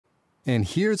And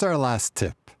here's our last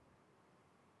tip.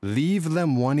 Leave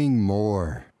them wanting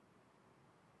more.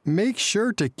 Make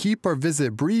sure to keep our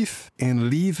visit brief and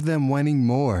leave them wanting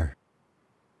more.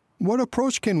 What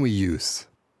approach can we use?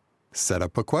 Set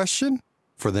up a question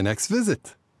for the next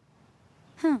visit.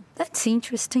 That's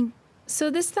interesting.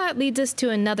 So this thought leads us to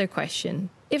another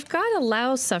question. If God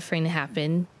allows suffering to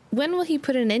happen, when will he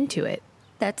put an end to it?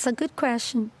 That's a good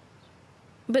question.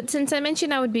 But since I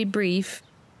mentioned I would be brief,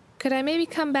 could I maybe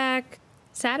come back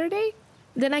Saturday?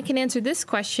 Then I can answer this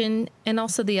question and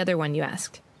also the other one you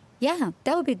asked. Yeah,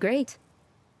 that would be great.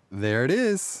 There it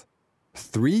is.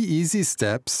 3 easy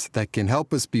steps that can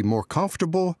help us be more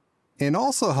comfortable and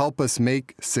also help us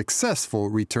make successful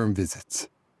return visits.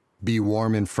 Be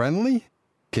warm and friendly,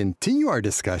 continue our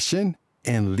discussion,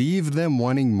 and leave them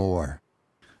wanting more.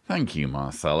 Thank you,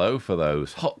 Marcelo, for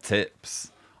those hot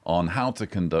tips on how to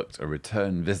conduct a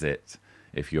return visit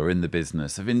if you're in the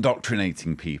business of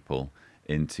indoctrinating people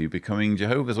into becoming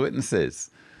Jehovah's Witnesses.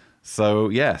 So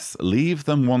yes, leave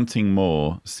them wanting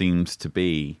more seems to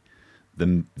be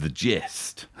the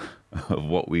gist of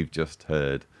what we've just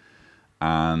heard.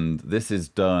 And this is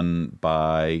done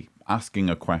by asking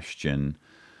a question,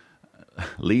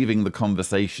 leaving the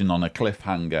conversation on a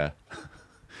cliffhanger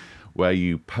where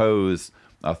you pose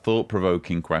a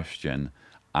thought-provoking question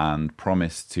and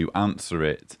promise to answer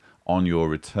it on your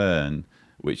return,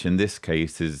 which in this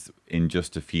case is in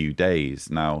just a few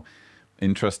days. Now,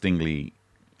 interestingly,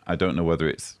 I don't know whether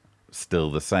it's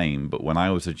still the same, but when I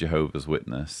was a Jehovah's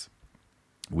Witness,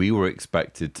 we were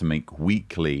expected to make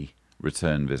weekly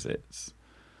return visits.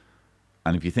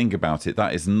 And if you think about it,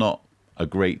 that is not a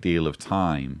great deal of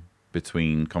time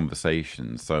between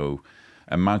conversations. So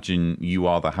imagine you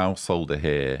are the householder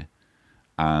here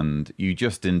and you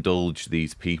just indulge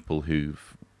these people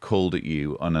who've called at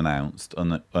you unannounced,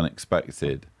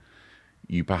 unexpected.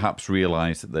 You perhaps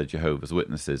realize that they're Jehovah's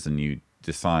Witnesses and you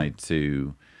decide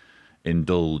to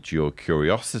indulge your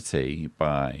curiosity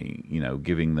by,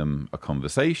 giving them a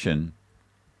conversation.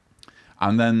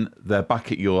 And then they're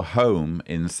back at your home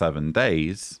in 7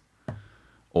 days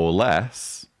or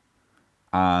less.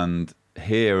 And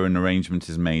here an arrangement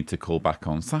is made to call back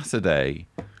on Saturday.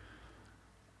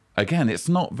 Again, it's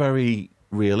not very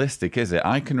realistic, is it?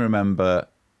 I can remember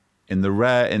in the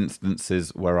rare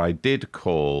instances where I did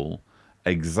call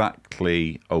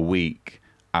exactly a week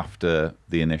after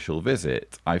the initial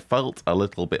visit, I felt a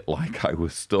little bit like I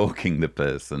was stalking the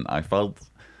person. I felt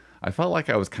like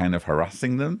I was kind of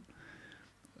harassing them.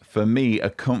 For me, a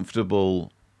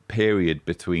comfortable period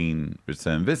between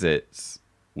return visits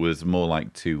was more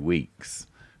like 2 weeks.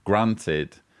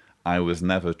 Granted, I was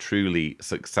never truly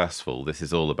successful. This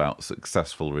is all about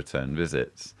successful return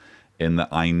visits, in that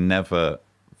I never,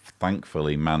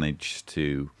 thankfully, managed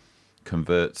to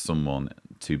convert someone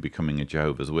to becoming a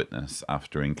Jehovah's Witness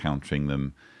after encountering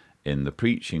them in the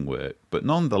preaching work. But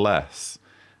nonetheless,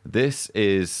 this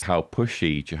is how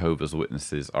pushy Jehovah's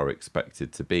Witnesses are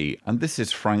expected to be. And this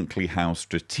is frankly how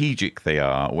strategic they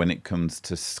are when it comes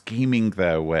to scheming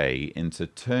their way into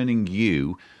turning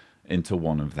you into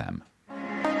one of them.